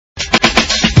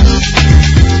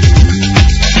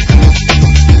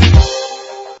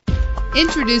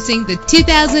Introducing the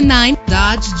 2009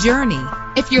 Dodge Journey.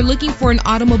 If you're looking for an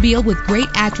automobile with great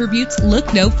attributes,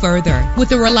 look no further.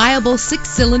 With a reliable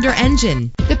 6-cylinder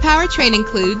engine, the powertrain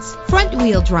includes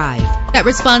front-wheel drive that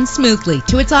responds smoothly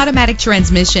to its automatic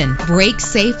transmission. Brakes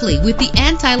safely with the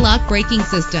anti-lock braking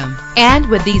system. And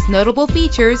with these notable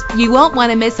features, you won't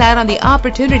want to miss out on the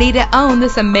opportunity to own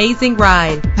this amazing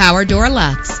ride. Power door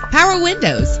locks, power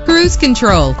windows, cruise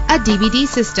control, a DVD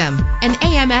system, an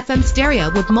AM/FM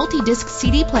stereo with multi-disc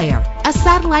CD player, a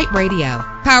satellite radio,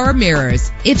 power mirrors.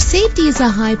 If safety is a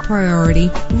high priority,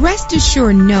 rest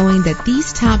assured knowing that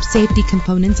these top safety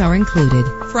components are included.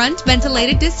 Front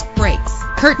ventilated disc brakes,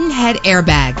 curtain head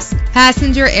airbags,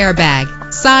 passenger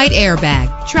airbag, side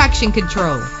airbag, traction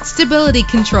control, stability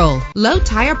control, low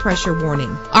tire pressure warning.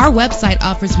 Our website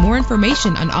offers more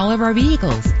information on all of our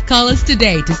vehicles. Call us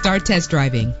today to start test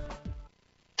driving.